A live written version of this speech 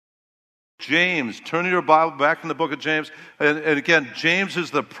James. Turn your Bible back in the book of James. And again, James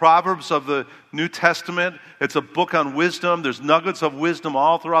is the Proverbs of the New Testament. It's a book on wisdom. There's nuggets of wisdom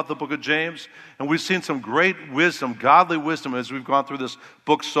all throughout the book of James. And we've seen some great wisdom, godly wisdom, as we've gone through this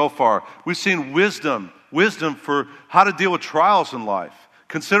book so far. We've seen wisdom for how to deal with trials in life.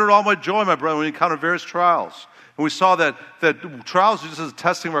 Consider it all my joy, my brother, when you encounter various trials. And we saw that trials is just a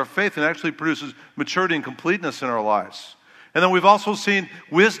testing of our faith and actually produces maturity and completeness in our lives. And then we've also seen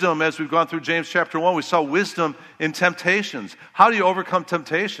wisdom as we've gone through James chapter 1. We saw wisdom in temptations. How do you overcome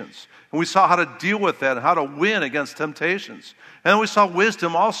temptations? And we saw how to deal with that and how to win against temptations. And then we saw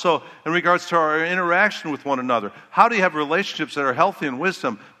wisdom also in regards to our interaction with one another. How do you have relationships that are healthy in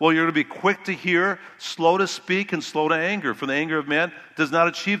wisdom? Well, you're going to be quick to hear, slow to speak, and slow to anger. For the anger of man does not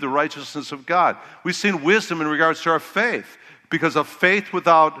achieve the righteousness of God. We've seen wisdom in regards to our faith. Because a faith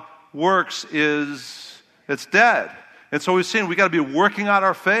without works it's dead. And so we've seen we got to be working out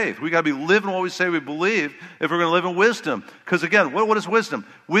our faith. We got to be living what we say we believe if we're going to live in wisdom. Because again, what is wisdom?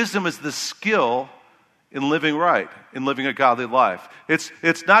 Wisdom is the skill in living right, in living a godly life.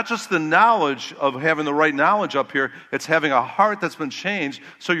 It's not just the knowledge of having the right knowledge up here. It's having a heart that's been changed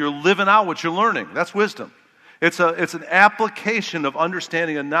so you're living out what you're learning. That's wisdom. It's an application of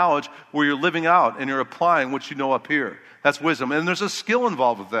understanding and knowledge where you're living out and you're applying what you know up here. That's wisdom. And there's a skill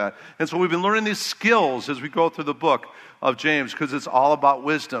involved with that. And so we've been learning these skills as we go through the book of James because it's all about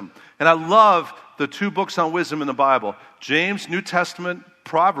wisdom. And I love the two books on wisdom in the Bible. James, New Testament,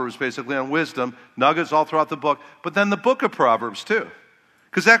 Proverbs basically on wisdom, nuggets all throughout the book. But then the book of Proverbs too.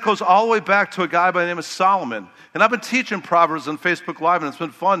 Because that goes all the way back to a guy by the name of Solomon. And I've been teaching Proverbs on Facebook Live, and it's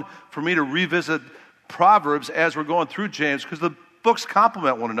been fun for me to revisit Proverbs as we're going through James because the books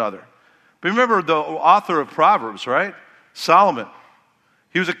complement one another. But remember the author of Proverbs, right? Solomon.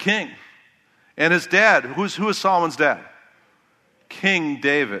 He was a king. And his dad, who is Solomon's dad? King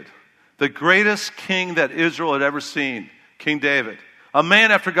David. The greatest king that Israel had ever seen. King David. A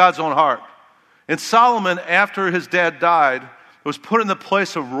man after God's own heart. And Solomon, after his dad died, was put in the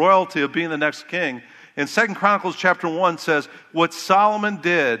place of royalty of being the next king. And 2 Chronicles chapter 1 says, what Solomon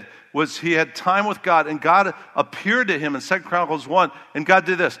did was he had time with God, and God appeared to him in 2 Chronicles 1, and God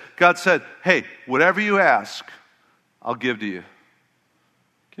did this. God said, hey, whatever you ask, I'll give to you.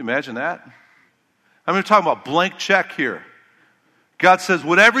 Can you imagine that? I mean, we're talking about blank check here. God says,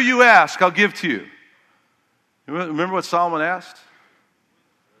 whatever you ask, I'll give to you. Remember what Solomon asked?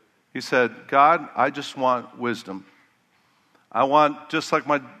 He said, God, I just want wisdom. I want, just like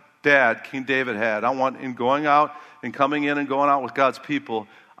my dad, King David had, I want in going out and coming in and going out with God's people,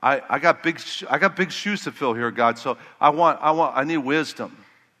 I got big shoes to fill here, God, so I need wisdom.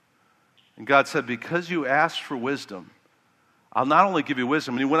 And God said, because you asked for wisdom, I'll not only give you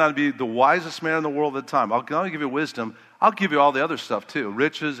wisdom, and he went on to be the wisest man in the world at the time. I'll not only give you wisdom, I'll give you all the other stuff too.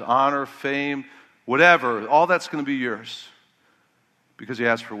 Riches, honor, fame, whatever. All that's going to be yours because you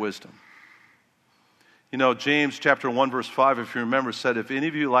asked for wisdom. You know, James chapter 1, verse 5, if you remember, said, if any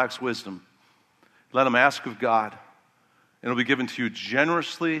of you lacks wisdom, let him ask of God, and it'll be given to you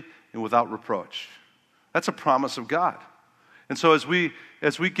generously and without reproach. That's a promise of God. And so as we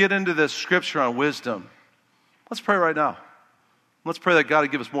get into this scripture on wisdom, let's pray right now. Let's pray that God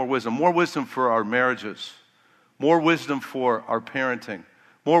would give us more wisdom for our marriages, more wisdom for our parenting,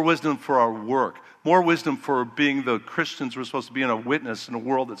 more wisdom for our work, more wisdom for being the Christians we're supposed to be in a witness in a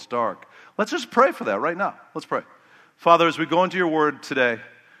world that's dark. Let's just pray for that right now. Let's pray. Father, as we go into your word today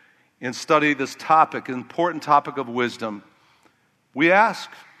and study this topic, an important topic of wisdom, we ask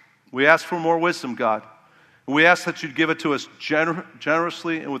for more wisdom, God. We ask that you'd give it to us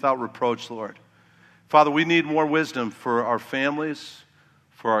generously and without reproach, Lord. Father, we need more wisdom for our families,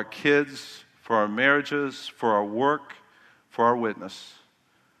 for our kids, for our marriages, for our work, for our witness.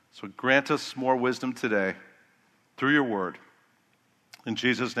 So grant us more wisdom today through your word. In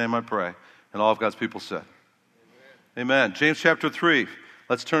Jesus' name I pray. And all of God's people said, Amen. James chapter 3.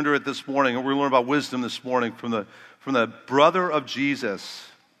 Let's turn to it this morning. And we're going to learn about wisdom this morning from the brother of Jesus,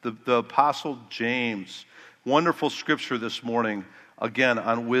 the apostle James. Wonderful scripture this morning, again,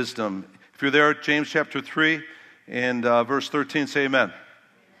 on wisdom. If you're there at James chapter 3 and verse 13, say amen.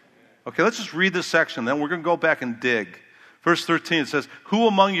 Okay, let's just read this section. Then we're going to go back and dig. Verse 13 says, who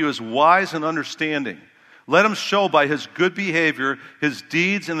among you is wise and understanding? Let him show by his good behavior, his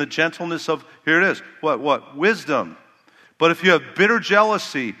deeds, and the gentleness of, here it is, what? Wisdom. But if you have bitter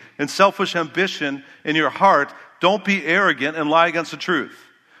jealousy and selfish ambition in your heart, don't be arrogant and lie against the truth.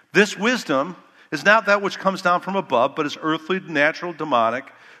 This wisdom is not that which comes down from above, but is earthly, natural, demonic.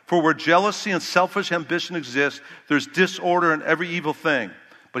 For where jealousy and selfish ambition exist, there's disorder in every evil thing.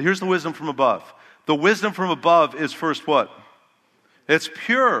 But here's the wisdom from above. The wisdom from above is first what? It's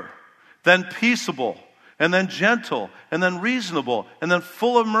pure. then peaceable, and then gentle, and then reasonable, and then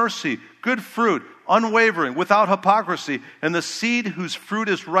full of mercy, good fruit, unwavering, without hypocrisy. And the seed whose fruit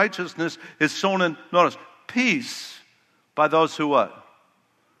is righteousness is sown in, notice, peace by those who what?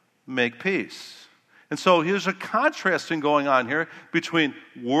 Make peace. And so here's a contrasting going on here between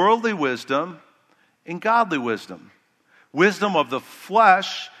worldly wisdom and godly wisdom. Wisdom of the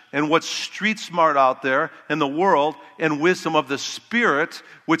flesh and what's street smart out there in the world, and wisdom of the Spirit,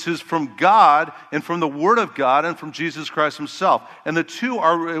 which is from God and from the Word of God and from Jesus Christ himself. And the two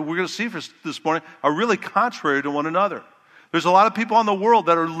are, we're going to see this morning, are really contrary to one another. There's a lot of people in the world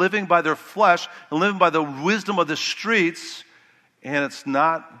that are living by their flesh and living by the wisdom of the streets, and it's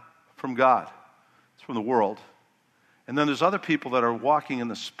not from God. It's from the world. And then there's other people that are walking in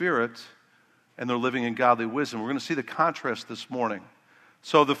the Spirit, and they're living in godly wisdom. We're going to see the contrast this morning.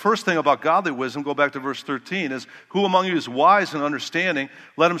 So the first thing about godly wisdom, go back to verse 13, is who among you is wise and understanding?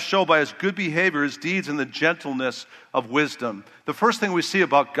 Let him show by his good behavior, his deeds, and the gentleness of wisdom. The first thing we see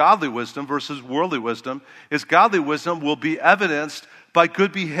about godly wisdom versus worldly wisdom is godly wisdom will be evidenced by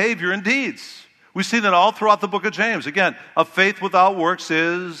good behavior and deeds. We see that all throughout the book of James. Again, a faith without works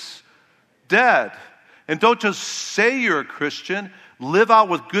is dead. And don't just say you're a Christian. Live out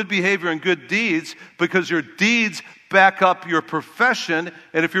with good behavior and good deeds, because your deeds back up your profession.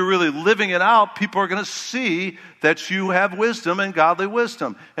 And if you're really living it out, people are going to see that you have wisdom and godly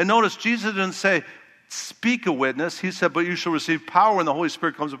wisdom. And notice, Jesus didn't say, speak a witness. He said, but you shall receive power when the Holy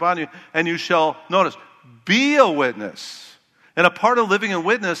Spirit comes upon you, and you shall, notice, be a witness. And a part of living in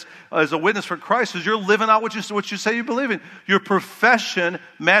witness, as a witness for Christ, is you're living out what you say you believe in. Your profession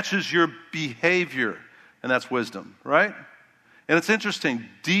matches your behavior. And that's wisdom, right? And it's interesting,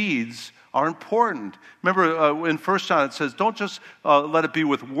 deeds are important. Remember, in 1 John it says, don't just let it be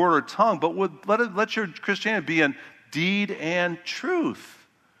with word or tongue, but let your Christianity be in deed and truth.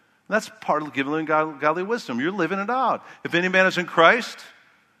 And that's part of giving godly wisdom. You're living it out. If any man is in Christ,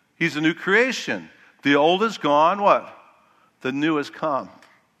 he's a new creation. The old is gone, what? The new has come.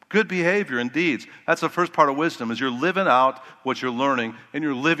 Good behavior and deeds. That's the first part of wisdom, is you're living out what you're learning, and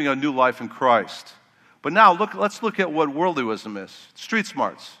you're living a new life in Christ. But now, let's look at what worldly wisdom is. Street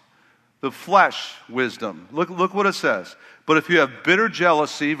smarts. The flesh wisdom. Look what it says. But if you have bitter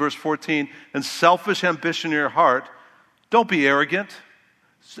jealousy, verse 14, and selfish ambition in your heart, don't be arrogant.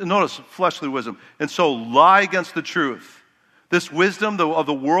 Notice fleshly wisdom. And so lie against the truth. This wisdom of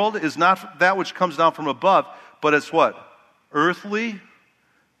the world is not that which comes down from above, but it's what? Earthly,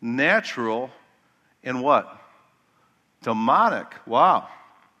 natural, and what? Demonic. Wow.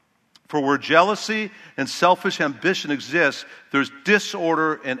 For where jealousy and selfish ambition exists, there's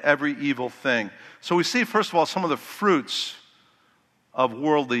disorder in every evil thing. So we see, first of all, some of the fruits of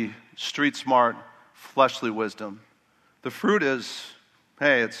worldly, street smart, fleshly wisdom. The fruit is,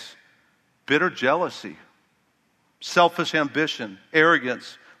 it's bitter jealousy, selfish ambition,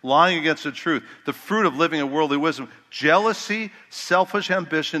 arrogance, lying against the truth. The fruit of living in worldly wisdom: jealousy, selfish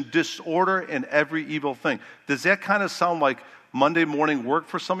ambition, disorder in every evil thing. Does that kind of sound like Monday morning work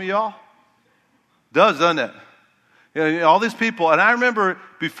for some of y'all? Does, doesn't it? You know, all these people, and I remember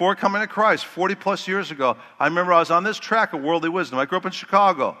before coming to Christ, 40 plus years ago, I remember I was on this track of worldly wisdom. I grew up in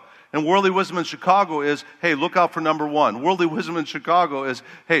Chicago, and worldly wisdom in Chicago is, hey, look out for number one. Worldly wisdom in Chicago is,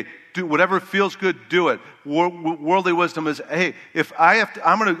 hey, do whatever feels good, do it. Worldly wisdom is, hey, if I have to,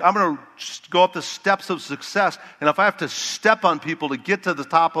 I'm gonna go up the steps of success, and if I have to step on people to get to the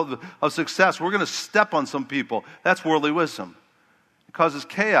top of success, we're going to step on some people. That's worldly wisdom. It causes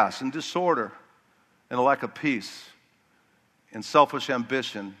chaos and disorder and a lack of peace and selfish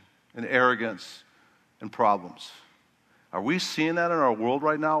ambition and arrogance and problems. Are we seeing that in our world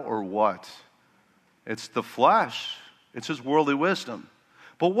right now, or what? It's the flesh. It's just worldly wisdom.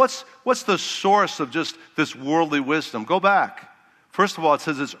 But what's the source of just this worldly wisdom? Go back. First of all, it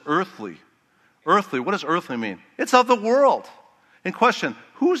says it's earthly. Earthly. What does earthly mean? It's of the world. In question,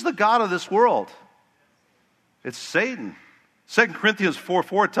 who's the god of this world? It's Satan. 2 Corinthians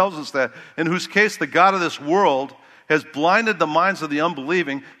 4:4 tells us that, in whose case the god of this world has blinded the minds of the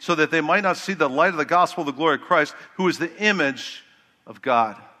unbelieving, so that they might not see the light of the gospel of the glory of Christ, who is the image of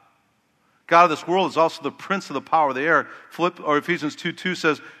God. God of this world is also the prince of the power of the air. Ephesians 2:2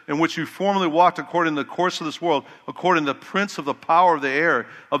 says, in which you formerly walked according to the course of this world, according to the prince of the power of the air,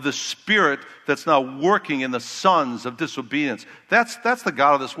 of the spirit that's now working in the sons of disobedience. That's the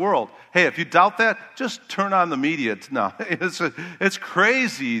God of this world. Hey, if you doubt that, just turn on the media. No, it's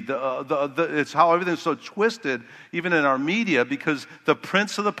crazy. It's how everything's so twisted, even in our media, because the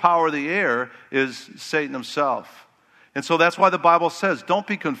prince of the power of the air is Satan himself. And so that's why the Bible says, don't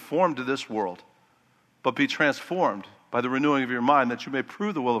be conformed to this world, but be transformed by the renewing of your mind, that you may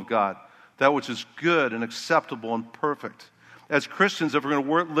prove the will of God, that which is good and acceptable and perfect. As Christians, if we're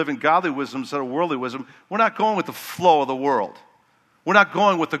going to live in godly wisdom instead of worldly wisdom, we're not going with the flow of the world. We're not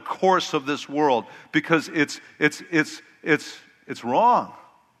going with the course of this world because it's wrong.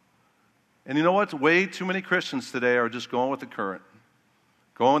 And you know what? Way too many Christians today are just going with the current,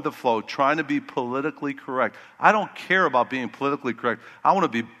 going with the flow, trying to be politically correct. I don't care about being politically correct. I want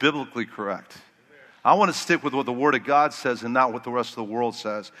to be biblically correct. I want to stick with what the Word of God says and not what the rest of the world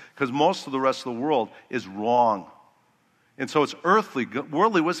says, because most of the rest of the world is wrong. And so it's earthly.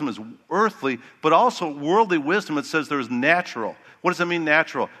 Worldly wisdom is earthly, but also worldly wisdom, it says there's natural. What does it mean,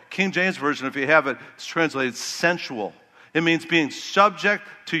 natural? King James Version, if you have it, it's translated sensual. It means being subject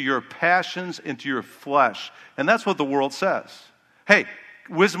to your passions and to your flesh. And that's what the world says. Hey,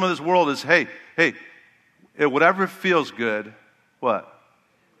 wisdom of this world is, hey, whatever feels good, what?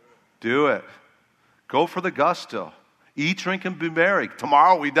 Do it. Go for the gusto. Eat, drink, and be merry.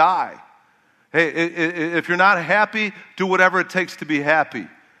 Tomorrow we die. Hey, if you're not happy, do whatever it takes to be happy.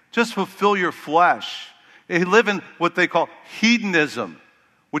 Just fulfill your flesh. They live in what they call hedonism,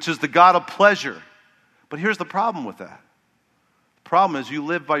 which is the god of pleasure. But here's the problem with that. The problem is you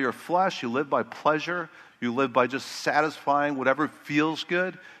live by your flesh, you live by pleasure, you live by just satisfying whatever feels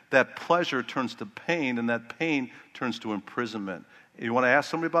good. That pleasure turns to pain, and that pain turns to imprisonment. You want to ask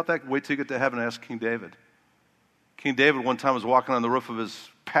somebody about that? Wait till you get to heaven and ask King David. King David one time was walking on the roof of his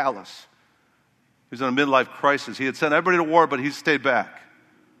palace. He was in a midlife crisis. He had sent everybody to war, but he stayed back.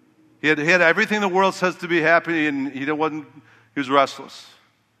 He had everything the world says to be happy, and he was restless.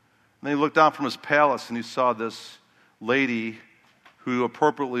 And then he looked down from his palace, and he saw this lady who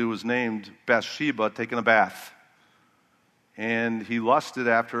appropriately was named Bathsheba taking a bath. And he lusted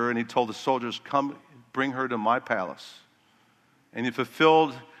after her, and he told the soldiers, come bring her to my palace. And he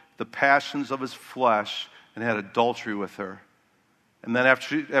fulfilled the passions of his flesh and had adultery with her. And then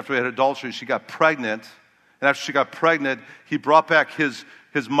after he had adultery, she got pregnant. And after she got pregnant, he brought back his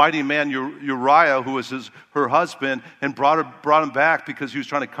mighty man Uriah, who was her husband, and brought him back because he was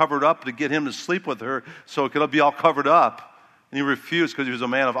trying to cover it up to get him to sleep with her so it could be all covered up. And he refused because he was a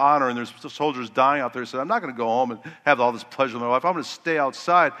man of honor, and there's soldiers dying out there. He said, I'm not going to go home and have all this pleasure in my life. I'm going to stay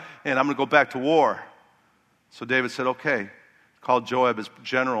outside, and I'm going to go back to war. So David said, okay. Called Joab his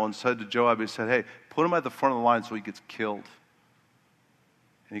general and said to Joab, he said, hey, put him at the front of the line so he gets killed.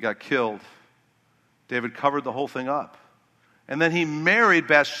 And he got killed. David covered the whole thing up. And then he married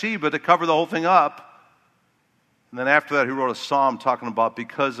Bathsheba to cover the whole thing up. And then after that, he wrote a psalm talking about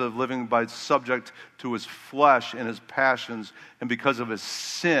because of living by subject to his flesh and his passions, and because of his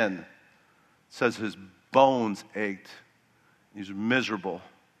sin, it says his bones ached. He was miserable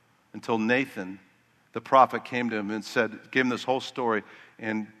until Nathan, the prophet, came to him and gave him this whole story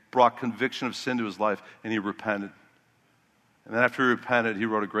and brought conviction of sin to his life, and he repented. And then after he repented, he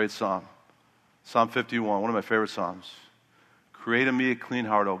wrote a great psalm. Psalm 51, one of my favorite psalms. Create in me a clean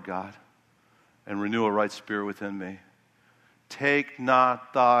heart, O God, and renew a right spirit within me. Take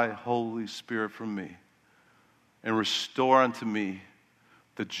not thy Holy Spirit from me, and restore unto me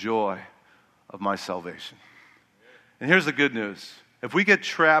the joy of my salvation. And here's the good news. If we get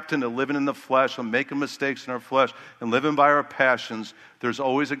trapped into living in the flesh and making mistakes in our flesh and living by our passions, there's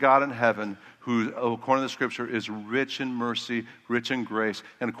always a God in heaven who, according to the Scripture, is rich in mercy, rich in grace.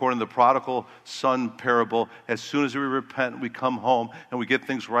 And according to the prodigal son parable, as soon as we repent, we come home and we get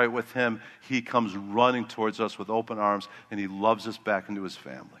things right with him, he comes running towards us with open arms, and he loves us back into his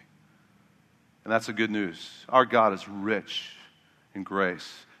family. And that's the good news. Our God is rich in grace.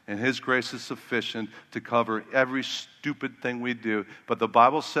 And his grace is sufficient to cover every stupid thing we do. But the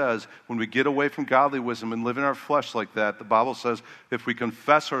Bible says when we get away from godly wisdom and live in our flesh like that, the Bible says if we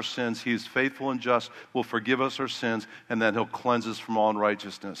confess our sins, he is faithful and just, will forgive us our sins, and then he'll cleanse us from all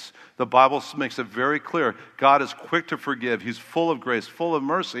unrighteousness. The Bible makes it very clear. God is quick to forgive. He's full of grace, full of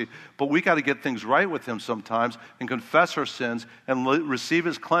mercy. But we got to get things right with him sometimes and confess our sins and receive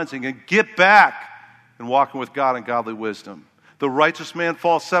his cleansing and get back and walking with God in godly wisdom. The righteous man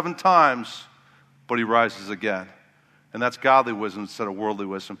falls 7 times, but he rises again. And that's godly wisdom instead of worldly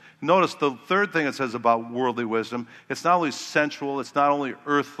wisdom. Notice the third thing it says about worldly wisdom, it's not only sensual, it's not only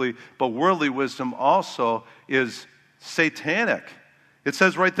earthly, but worldly wisdom also is satanic. It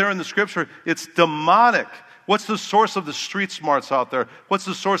says right there in the Scripture, it's demonic. What's the source of the street smarts out there? What's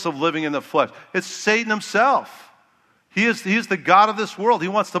the source of living in the flesh? It's Satan himself. He is the God of this world. He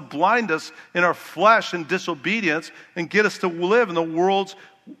wants to blind us in our flesh and disobedience and get us to live in the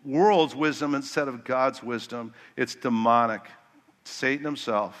world's wisdom instead of God's wisdom. It's demonic. Satan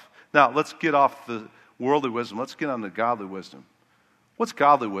himself. Now, let's get off the worldly wisdom. Let's get on the godly wisdom. What's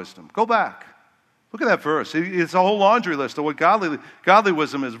godly wisdom? Go back. Look at that verse. It's a whole laundry list of what godly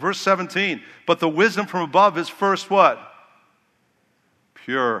wisdom is. Verse 17. But the wisdom from above is first what?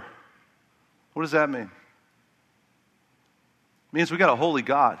 Pure. What does that mean? It means we got a holy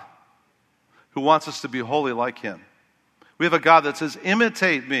God who wants us to be holy like him. We have a God that says,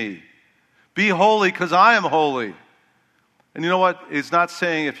 imitate me. Be holy because I am holy. And you know what? It's not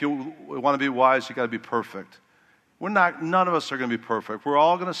saying if you want to be wise, you got to be perfect. None of us are going to be perfect. We're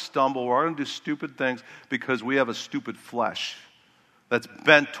all going to stumble. We're all going to do stupid things because we have a stupid flesh that's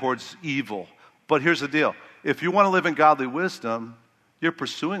bent towards evil. But here's the deal. If you want to live in godly wisdom, you're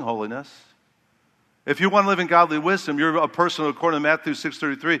pursuing holiness. If you want to live in godly wisdom, you're a person, according to Matthew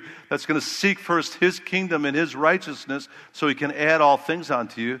 6:33, that's going to seek first his kingdom and his righteousness so he can add all things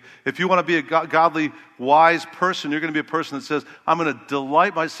onto you. If you want to be a godly, wise person, you're going to be a person that says, I'm going to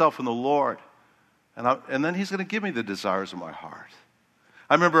delight myself in the Lord. And then he's going to give me the desires of my heart.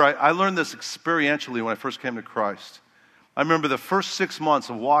 I remember I learned this experientially when I first came to Christ. I remember the first 6 months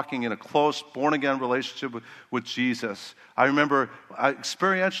of walking in a close, born-again relationship with Jesus. I remember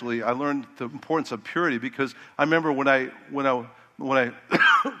experientially I learned the importance of purity because I remember when I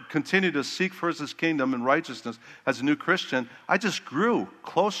continued to seek first his kingdom and righteousness as a new Christian, I just grew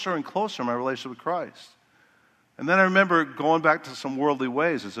closer and closer in my relationship with Christ. And then I remember going back to some worldly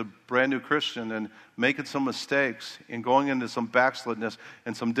ways as a brand new Christian and making some mistakes and going into some backslidness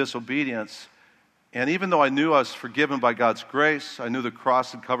and some disobedience. And even though I knew I was forgiven by God's grace, I knew the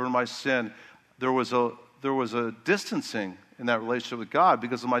cross had covered my sin, there was a distancing in that relationship with God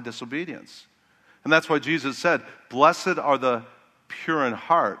because of my disobedience. And that's why Jesus said, blessed are the pure in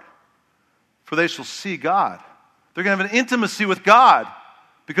heart, for they shall see God. They're going to have an intimacy with God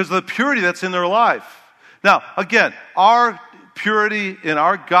because of the purity that's in their life. Now, again, our purity and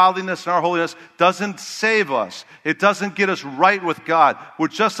our godliness and our holiness doesn't save us. It doesn't get us right with God. We're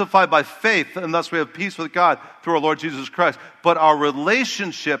justified by faith, and thus we have peace with God through our Lord Jesus Christ. But our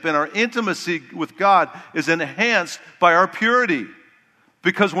relationship and our intimacy with God is enhanced by our purity.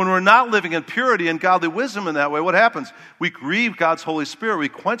 Because when we're not living in purity and godly wisdom in that way, what happens? We grieve God's Holy Spirit, we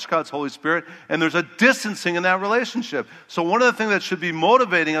quench God's Holy Spirit, and there's a distancing in that relationship. So one of the things that should be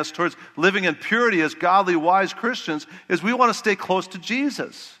motivating us towards living in purity as godly, wise Christians is we want to stay close to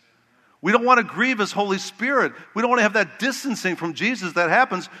Jesus. We don't want to grieve his Holy Spirit. We don't want to have that distancing from Jesus that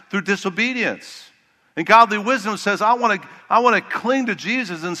happens through disobedience. And godly wisdom says, I want to cling to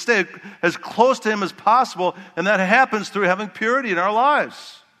Jesus and stay as close to him as possible, and that happens through having purity in our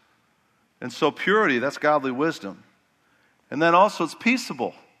lives. And so purity, that's godly wisdom. And then also it's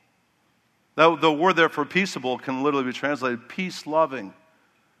peaceable. The word there for peaceable can literally be translated peace-loving.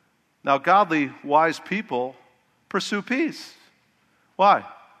 Now, godly, wise people pursue peace. Why?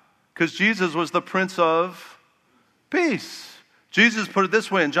 Because Jesus was the Prince of Peace. Jesus put it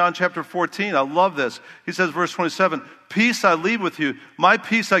this way in John chapter 14. I love this. He says, verse 27, peace I leave with you. My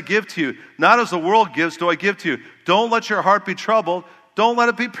peace I give to you. Not as the world gives do I give to you. Don't let your heart be troubled. Don't let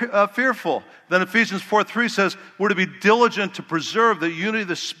it be fearful. Then Ephesians 4:3 says, we're to be diligent to preserve the unity of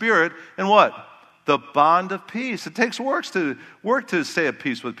the Spirit in what? The bond of peace. It takes work to stay at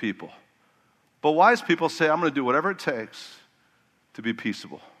peace with people. But wise people say, I'm going to do whatever it takes to be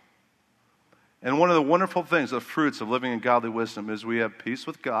peaceable. And one of the wonderful things, the fruits of living in godly wisdom, is we have peace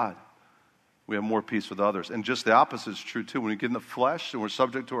with God. We have more peace with others. And just the opposite is true, too. When we get in the flesh and we're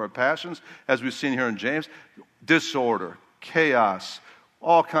subject to our passions, as we've seen here in James, disorder, chaos,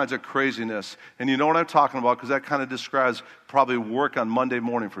 all kinds of craziness. And you know what I'm talking about, because that kind of describes probably work on Monday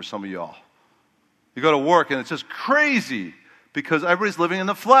morning for some of y'all. You go to work and it's just crazy because everybody's living in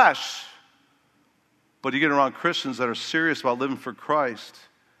the flesh. But you get around Christians that are serious about living for Christ,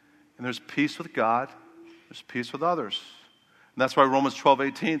 and there's peace with God, there's peace with others. And that's why Romans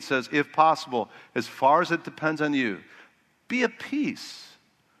 12:18 says, if possible, as far as it depends on you, be at peace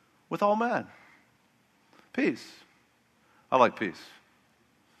with all men. Peace. I like peace.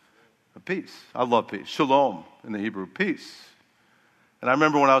 Peace. I love peace. Shalom in the Hebrew, peace. And I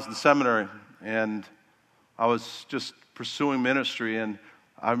remember when I was in seminary and I was just pursuing ministry, and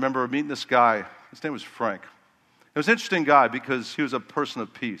I remember meeting this guy. His name was Frank. It was an interesting guy because he was a person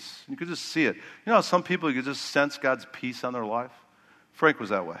of peace. You could just see it. You know how some people, you could just sense God's peace on their life? Frank was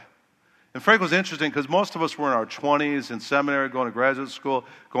that way. And Frank was interesting because most of us were in our 20s in seminary, going to graduate school,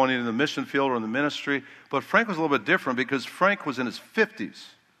 going into the mission field or in the ministry. But Frank was a little bit different because Frank was in his 50s.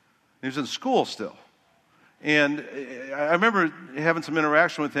 He was in school still. And I remember having some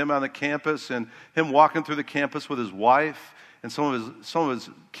interaction with him on the campus and him walking through the campus with his wife and some of his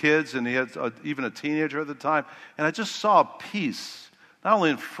kids, and he had even a teenager at the time. And I just saw peace, not only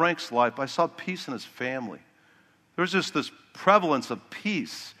in Frank's life, but I saw peace in his family. There was just this prevalence of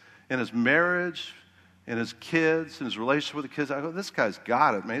peace in his marriage, and his kids and his relationship with the kids. I go, this guy's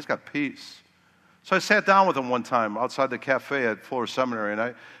got it, man. He's got peace. So I sat down with him one time outside the cafe at Fuller Seminary,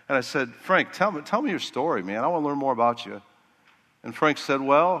 and I said, Frank, tell me your story, man. I want to learn more about you. And Frank said,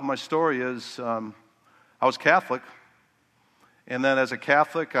 well, my story is I was Catholic, and then as a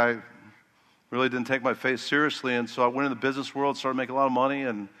Catholic, I really didn't take my faith seriously, and so I went in the business world, started making a lot of money,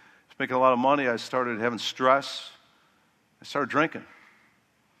 and making a lot of money, I started having stress. I started drinking.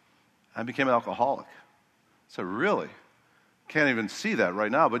 I became an alcoholic. I said, really? Can't even see that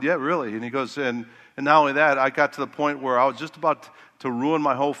right now, but yeah, really. And he goes, and not only that, I got to the point where I was just about to ruin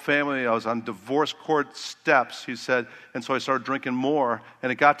my whole family. I was on divorce court steps, he said, and so I started drinking more,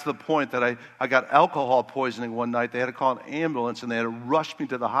 and it got to the point that I got alcohol poisoning one night. They had to call an ambulance, and they had to rush me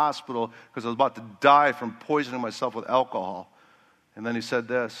to the hospital because I was about to die from poisoning myself with alcohol. And then he said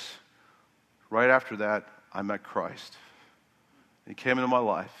this, right after that, I met Christ. He came into my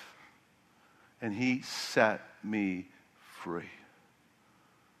life, and he set me free.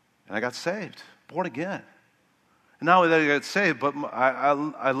 And I got saved, born again. And not only that I got saved, but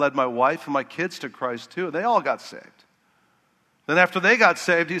I led my wife and my kids to Christ too. They all got saved. Then after they got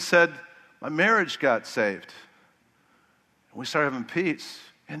saved, he said, my marriage got saved. And we started having peace.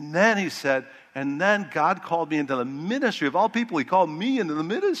 And then he said, and then God called me into the ministry. Of all people, he called me into the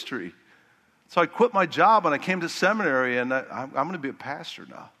ministry. So I quit my job and I came to seminary, and I'm going to be a pastor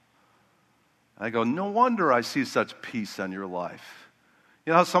now. I go, no wonder I see such peace on your life.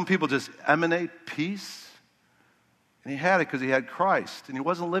 You know how some people just emanate peace? And he had it because he had Christ. And he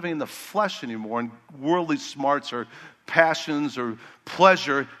wasn't living in the flesh anymore in worldly smarts or passions or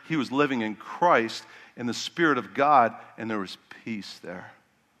pleasure. He was living in Christ, in the Spirit of God, and there was peace there.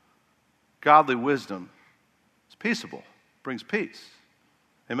 Godly wisdom is peaceable, brings peace.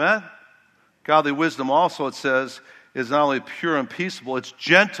 Amen? Godly wisdom also, it says, is not only pure and peaceable, it's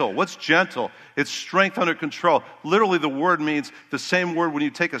gentle. What's gentle? It's strength under control. Literally, the word means the same word when you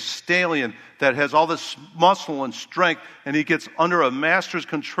take a stallion that has all this muscle and strength, and he gets under a master's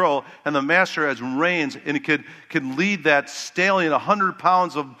control, and the master has reins, and he can lead that stallion. Hundreds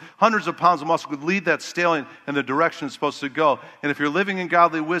of pounds of muscle could lead that stallion in the direction it's supposed to go. And if you're living in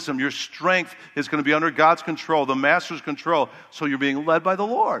godly wisdom, your strength is going to be under God's control, the master's control, so you're being led by the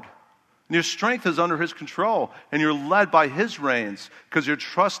Lord. And your strength is under his control, and you're led by his reins, because you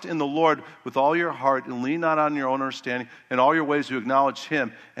trust in the Lord with all your heart and lean not on your own understanding. In all your ways you acknowledge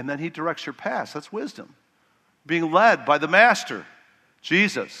him, and then he directs your path. That's wisdom. Being led by the master,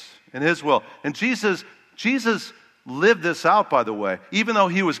 Jesus, and his will. And Jesus lived this out, by the way. Even though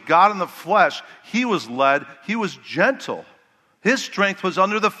he was God in the flesh, he was led, he was gentle. His strength was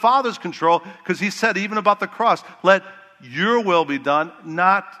under the Father's control, because he said even about the cross, let your will be done,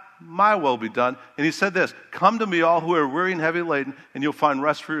 not my will be done. And he said this, come to me all who are weary and heavy laden, and you'll find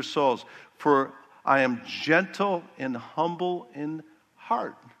rest for your souls. For I am gentle and humble in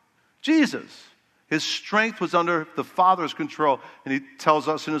heart. Jesus, his strength was under the Father's control. And he tells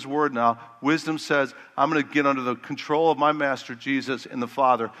us in his word now, wisdom says, I'm going to get under the control of my master, Jesus, and the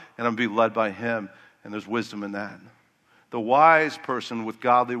Father, and I'm going to be led by him. And there's wisdom in that. The wise person with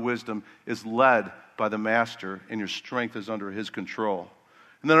godly wisdom is led by the master, and your strength is under his control.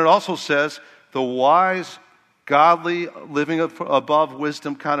 And then it also says, the wise, godly, living above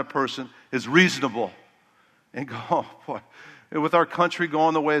wisdom kind of person is reasonable. And go, oh boy, with our country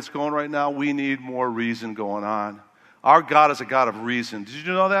going the way it's going right now, we need more reason going on. Our God is a God of reason. Did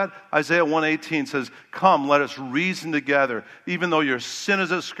you know that? Isaiah 1:18 says, come, let us reason together. Even though your sin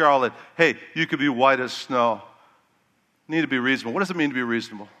is as scarlet, hey, you could be white as snow. You need to be reasonable. What does it mean to be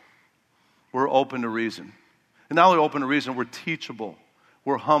reasonable? We're open to reason. And not only open to reason, we're teachable.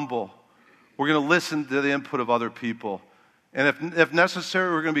 We're humble. We're going to listen to the input of other people. And if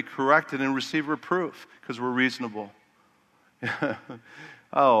necessary, we're going to be corrected and receive reproof because we're reasonable.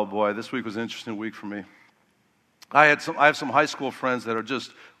 Oh, boy, this week was an interesting week for me. I have some high school friends that are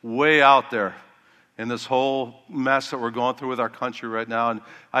just way out there in this whole mess that we're going through with our country right now. And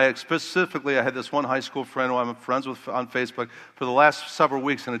I had this one high school friend who I'm friends with on Facebook for the last several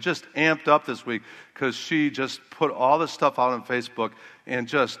weeks, and it just amped up this week because she just put all this stuff out on Facebook and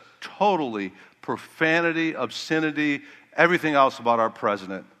just totally profanity, obscenity, everything else about our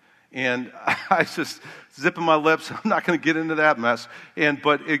president. And I just zipping my lips. I'm not going to get into that mess.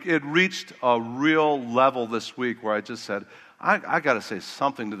 But it reached a real level this week where I just said, I got to say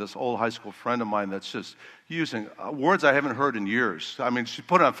something to this old high school friend of mine that's just using words I haven't heard in years. I mean, she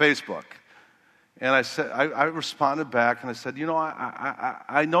put it on Facebook. And I said, I responded back and I said, you know,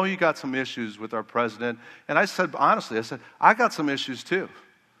 I know you got some issues with our president. And I said, honestly, I got some issues too.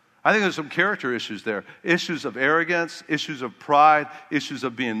 I think there's some character issues there. Issues of arrogance, issues of pride, issues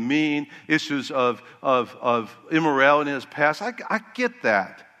of being mean, issues of immorality in his past. I get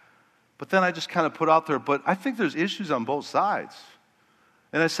that. But then I just kind of put out there, but I think there's issues on both sides.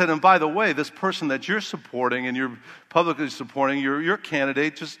 And I said, and by the way, this person that you're supporting and you're publicly supporting, your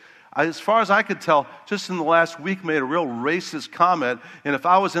candidate, just as far as I could tell, just in the last week made a real racist comment. And if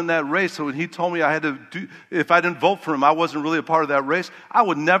I was in that race, so when he told me I had to do, if I didn't vote for him, I wasn't really a part of that race, I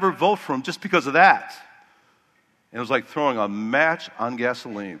would never vote for him just because of that. And it was like throwing a match on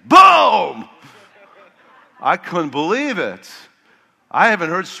gasoline. Boom! I couldn't believe it. I haven't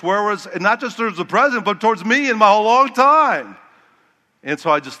heard swear words, and not just towards the president, but towards me in my long time. And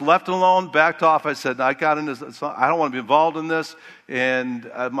so I just left it alone, backed off. I said, I got in this. I don't want to be involved in this. And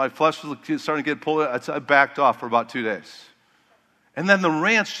my flesh was starting to get pulled. I backed off for about 2 days. And then the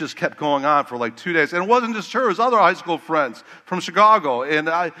rants just kept going on for like 2 days. And it wasn't just her; it was other high school friends from Chicago. And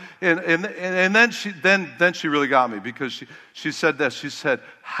then she really got me, because she said this. She said,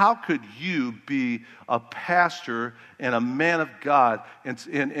 "How could you be a pastor and a man of God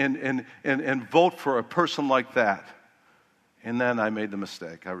and vote for a person like that?" And then I made the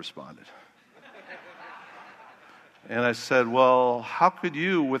mistake. I responded. And I said, well, how could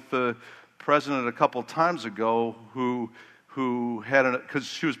you, with the president a couple times ago who had, because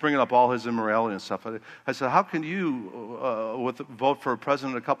she was bringing up all his immorality and stuff. I said, how can you vote for a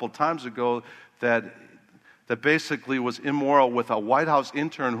president a couple times ago that basically was immoral with a White House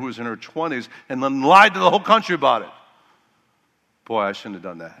intern who was in her 20s and then lied to the whole country about it? Boy, I shouldn't have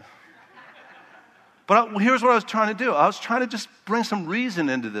done that. But here's what I was trying to do. I was trying to just bring some reason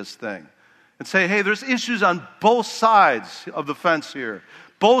into this thing and say, hey, there's issues on both sides of the fence here.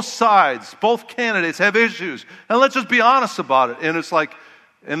 Both sides, both candidates have issues. And let's just be honest about it. And it's like,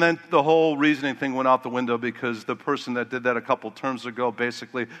 and then the whole reasoning thing went out the window, because the person that did that a couple terms ago,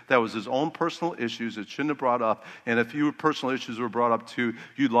 basically, that was his own personal issues. It shouldn't have brought up. And if your personal issues were brought up too,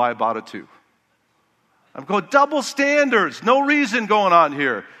 you'd lie about it too. I'm going, double standards. No reason going on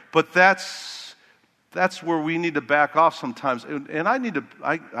here. But that's where we need to back off sometimes. And I need to,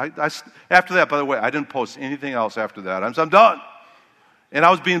 after that, by the way, I didn't post anything else after that. I'm done. And I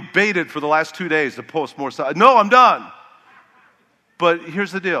was being baited for the last 2 days to post more stuff. No, I'm done. But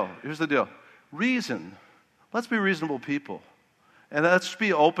here's the deal. Reason. Let's be reasonable people. And let's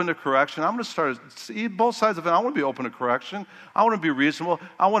be open to correction. I'm going to start, see both sides of it. I want to be open to correction. I want to be reasonable.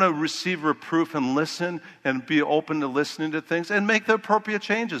 I want to receive reproof and listen and be open to listening to things and make the appropriate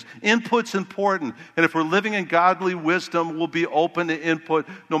changes. Input's important. And if we're living in godly wisdom, we'll be open to input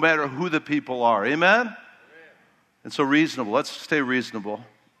no matter who the people are. Amen? And so reasonable. Let's stay reasonable.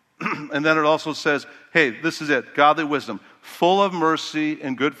 And then it also says, hey, this is it. Godly wisdom. Full of mercy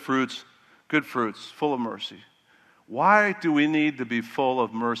and good fruits. Good fruits. Full of mercy. Why do we need to be full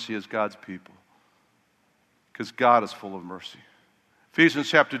of mercy as God's people? Because God is full of mercy. Ephesians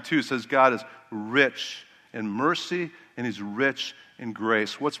chapter 2 says God is rich in mercy and He's rich in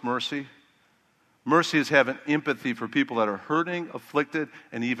grace. What's mercy? Mercy is having empathy for people that are hurting, afflicted,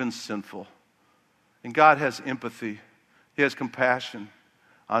 and even sinful. And God has empathy. He has compassion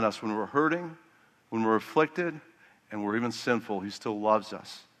on us when we're hurting, when we're afflicted, and we're even sinful. He still loves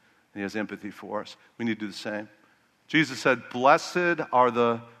us, and He has empathy for us. We need to do the same. Jesus said, blessed are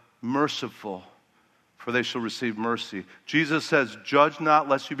the merciful, for they shall receive mercy. Jesus says, judge not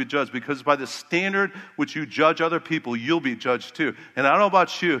lest you be judged, because by the standard which you judge other people, you'll be judged too. And I don't know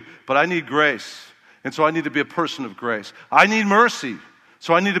about you, but I need grace. And so I need to be a person of grace. I need mercy.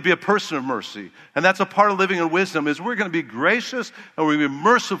 So I need to be a person of mercy. And that's a part of living in wisdom, is we're going to be gracious and we're going to be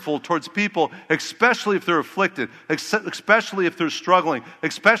merciful towards people, especially if they're afflicted, especially if they're struggling,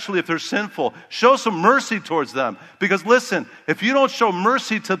 especially if they're sinful. Show some mercy towards them. Because listen, if you don't show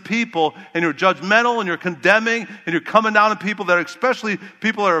mercy to people and you're judgmental and you're condemning and you're coming down on people that are, especially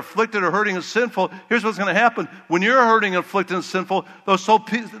people that are afflicted or hurting and sinful, here's what's going to happen. When you're hurting, afflicted, and sinful,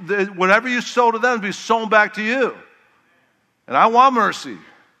 whatever you sow to them will be sown back to you. And I want mercy.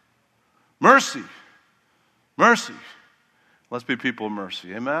 Mercy. Mercy. Let's be people of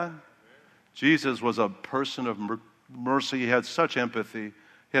mercy. Amen? Jesus was a person of mercy. He had such empathy.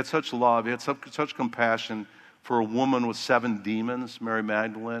 He had such love. He had such compassion for a woman with 7 demons, Mary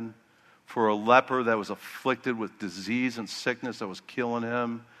Magdalene, for a leper that was afflicted with disease and sickness that was killing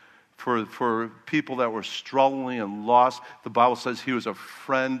him, for people that were struggling and lost. The Bible says he was a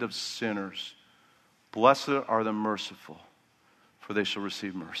friend of sinners. Blessed are the merciful, for they shall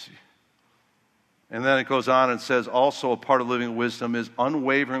receive mercy. And then it goes on and says, also a part of living wisdom is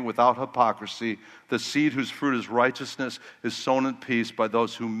unwavering without hypocrisy. The seed whose fruit is righteousness is sown in peace by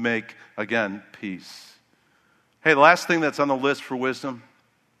those who make, again, peace. Hey, the last thing that's on the list for wisdom,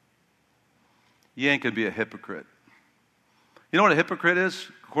 you ain't going to be a hypocrite. You know what a hypocrite is?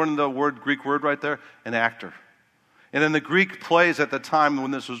 According to the Greek word right there, an actor. And in the Greek plays at the time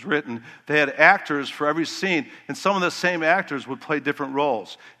when this was written, they had actors for every scene, and some of the same actors would play different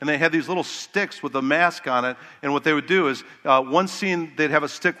roles. And they had these little sticks with a mask on it, and what they would do is, one scene they'd have a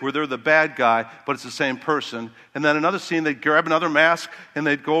stick where they're the bad guy, but it's the same person. And then another scene, they'd grab another mask, and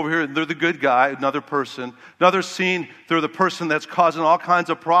they'd go over here, and they're the good guy, another person. Another scene, they're the person that's causing all kinds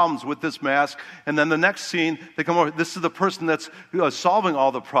of problems with this mask. And then the next scene, they come over, this is the person that's solving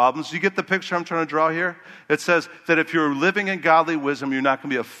all the problems. You get the picture I'm trying to draw here? It says that if you're living in godly wisdom, you're not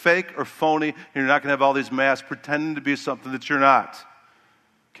going to be a fake or phony, and you're not going to have all these masks pretending to be something that you're not.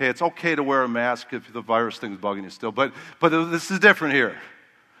 Okay, it's okay to wear a mask if the virus thing is bugging you still, but this is different here.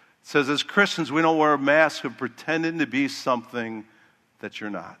 It says as Christians, we don't wear a mask of pretending to be something that you're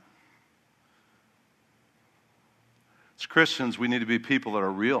not. As Christians, we need to be people that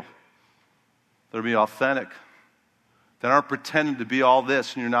are real, that are be authentic, that aren't pretending to be all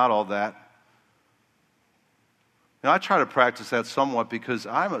this and you're not all that. Now, I try to practice that somewhat because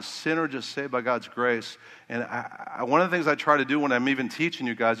I'm a sinner just saved by God's grace. And one of the things I try to do when I'm even teaching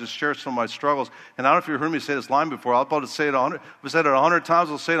you guys is share some of my struggles. And I don't know if you've heard me say this line before. I'm about to say it 100. I've said it 100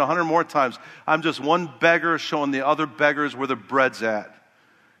 times. I'll say it 100 more times. I'm just one beggar showing the other beggars where the bread's at.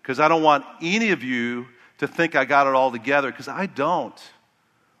 Because I don't want any of you to think I got it all together, because I don't.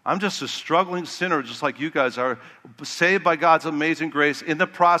 I'm just a struggling sinner just like you guys are, saved by God's amazing grace, in the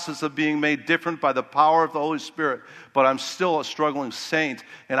process of being made different by the power of the Holy Spirit. But I'm still a struggling saint,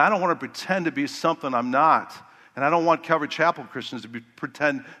 and I don't want to pretend to be something I'm not. And I don't want Calvary Chapel Christians to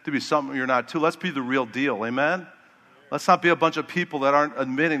pretend to be something you're not too. Let's be the real deal, amen? Let's not be a bunch of people that aren't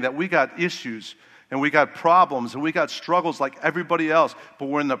admitting that we got issues, and we got problems, and we got struggles like everybody else, but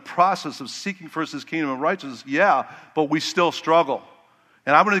we're in the process of seeking first His kingdom and righteousness, yeah, but we still struggle.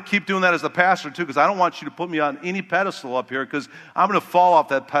 And I'm going to keep doing that as the pastor, too, because I don't want you to put me on any pedestal up here, because I'm going to fall off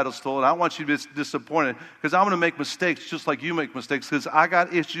that pedestal, and I don't want you to be disappointed, because I'm going to make mistakes just like you make mistakes, because I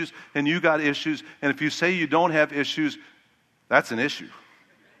got issues and you got issues, and if you say you don't have issues, that's an issue.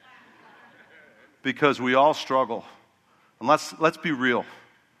 Because we all struggle. And let's be real.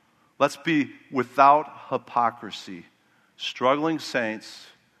 Let's be without hypocrisy. Struggling saints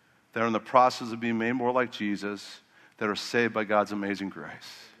that are in the process of being made more like Jesus, that are saved by God's amazing grace.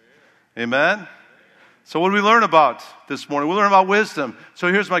 Amen? So what do we learn about this morning? We learn about wisdom.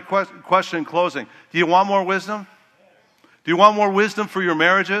 So here's my question in closing. Do you want more wisdom? Do you want more wisdom for your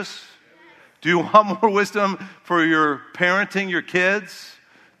marriages? Do you want more wisdom for your parenting your kids?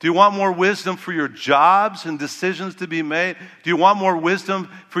 Do you want more wisdom for your jobs and decisions to be made? Do you want more wisdom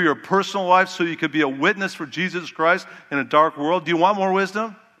for your personal life so you could be a witness for Jesus Christ in a dark world? Do you want more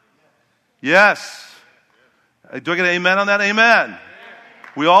wisdom? Yes. Do I get an amen on that? Amen.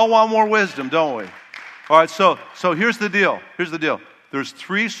 We all want more wisdom, don't we? All right, so here's the deal. Here's the deal. There's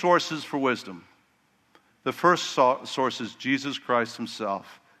 3 sources for wisdom. The first source is Jesus Christ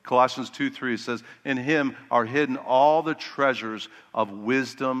Himself. Colossians 2:3 says, in Him are hidden all the treasures of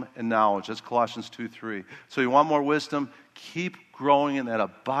wisdom and knowledge. That's Colossians 2:3. So you want more wisdom? Keep growing in that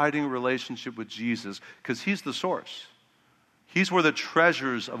abiding relationship with Jesus, because He's the source. He's where the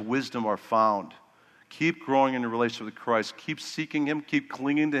treasures of wisdom are found. Keep growing in your relationship with Christ. Keep seeking Him. Keep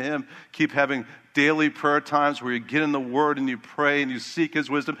clinging to Him. Keep having daily prayer times where you get in the Word and you pray and you seek His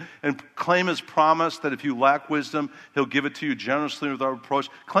wisdom and claim His promise that if you lack wisdom, He'll give it to you generously without reproach.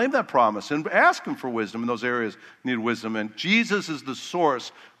 Claim that promise and ask Him for wisdom in those areas you need wisdom. And Jesus is the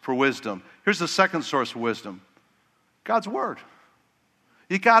source for wisdom. Here's the second source for wisdom. God's Word.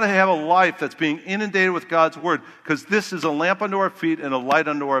 You got to have a life that's being inundated with God's Word, because this is a lamp unto our feet and a light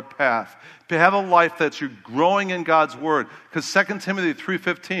unto our path. To have a life that you're growing in God's Word, because 2 Timothy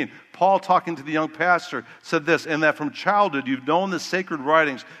 3:15, Paul, talking to the young pastor, said this, and that from childhood you've known the sacred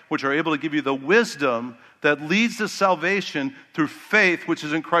writings, which are able to give you the wisdom that leads to salvation through faith, which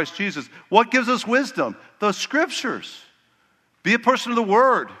is in Christ Jesus. What gives us wisdom? The Scriptures. Be a person of the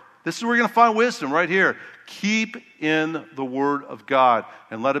Word. This is where you're going to find wisdom, right here. Keep in the Word of God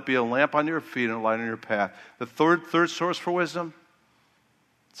and let it be a lamp on your feet and a light on your path. The third source for wisdom,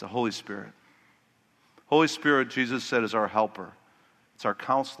 it's the Holy Spirit. Holy Spirit, Jesus said, is our helper. It's our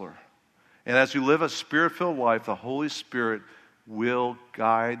counselor. And as you live a Spirit-filled life, the Holy Spirit will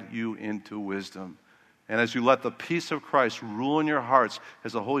guide you into wisdom. And as you let the peace of Christ rule in your hearts,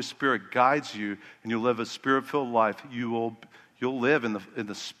 as the Holy Spirit guides you and you live a Spirit-filled life, you'll live in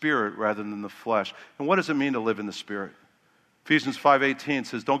the Spirit rather than in the flesh. And what does it mean to live in the Spirit? Ephesians 5:18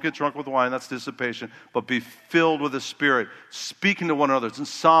 says, don't get drunk with wine, that's dissipation, but be filled with the Spirit, speaking to one another. It's in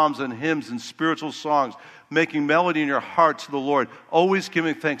psalms and hymns and spiritual songs, making melody in your heart to the Lord, always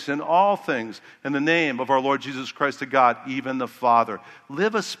giving thanks in all things in the name of our Lord Jesus Christ to God, even the Father.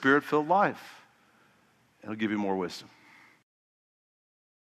 Live a Spirit-filled life. It'll give you more wisdom.